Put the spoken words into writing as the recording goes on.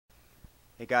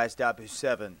Hey guys,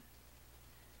 Dabu7.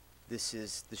 This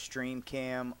is the stream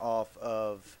cam off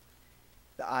of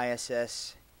the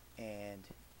ISS, and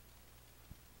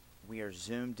we are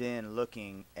zoomed in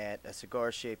looking at a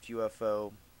cigar-shaped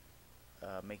UFO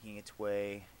making its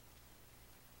way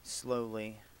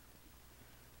slowly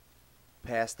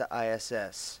past the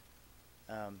ISS.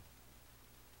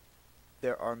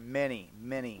 There are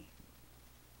many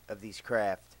of these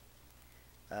craft.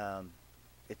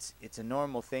 It's a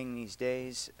normal thing these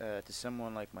days to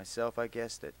someone like myself, I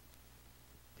guess, that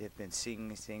have been seeing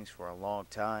these things for a long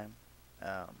time.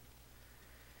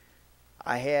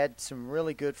 I had some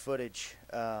really good footage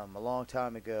a long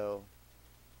time ago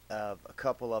of a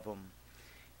couple of them,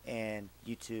 and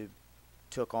YouTube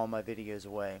took all my videos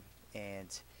away,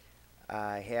 and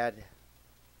I had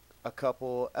a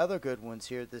couple other good ones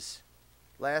here this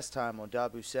last time on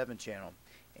Dabu7 channel,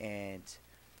 and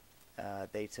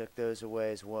they took those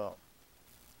away as well.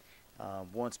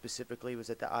 One specifically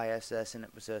was at the ISS, and it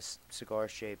was a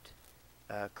cigar-shaped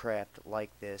craft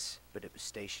like this, but it was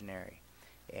stationary,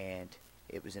 and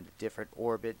it was in a different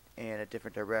orbit and a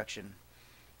different direction.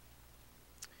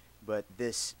 But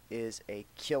this is a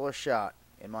killer shot,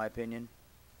 in my opinion,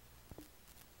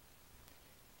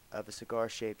 of a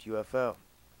cigar-shaped UFO.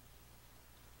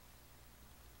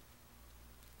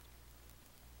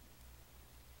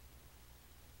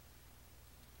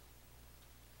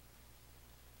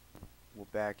 We'll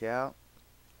back out,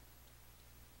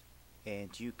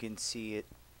 and you can see it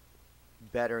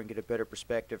better and get a better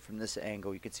perspective from this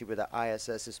angle. You can see where the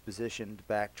ISS is positioned,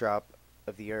 backdrop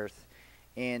of the Earth,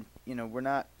 and you know, we're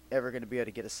not ever going to be able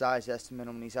to get a size estimate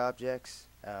on these objects.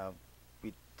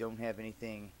 We don't have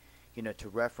anything, you know, to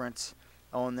reference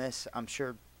on this. I'm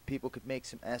sure people could make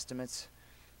some estimates,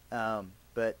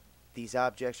 but these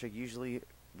objects are usually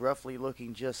roughly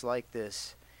looking just like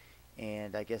this,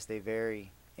 and I guess they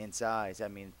vary in size. I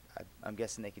mean, I'm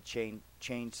guessing they could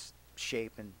change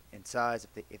shape and size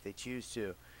if they choose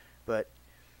to, but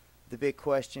the big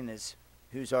question is,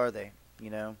 whose are they? You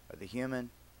know, are they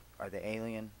human? Are they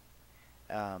alien?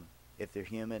 If they're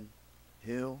human,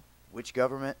 who? Which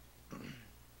government?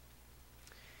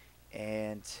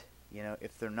 And you know,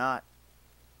 if they're not,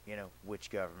 you know, which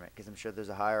government? Because I'm sure there's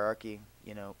a hierarchy,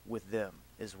 you know, with them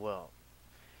as well.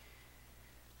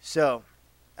 So,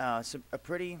 a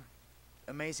pretty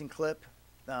amazing clip.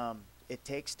 It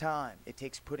takes time. It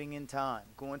takes putting in time,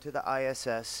 going to the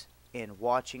ISS and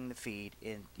watching the feed,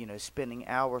 and you know, spending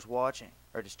hours watching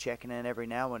or just checking in every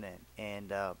now and then,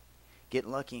 and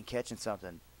getting lucky and catching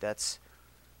something. That's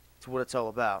what it's all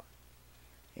about,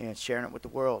 and sharing it with the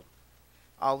world.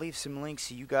 I'll leave some links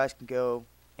so you guys can go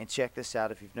and check this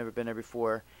out if you've never been there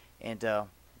before, and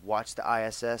watch the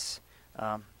ISS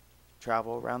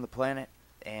travel around the planet,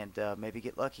 and maybe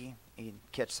get lucky and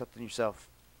catch something yourself.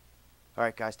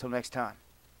 Alright guys, till next time,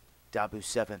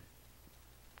 Dabu7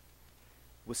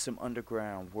 with some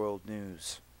underground world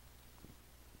news.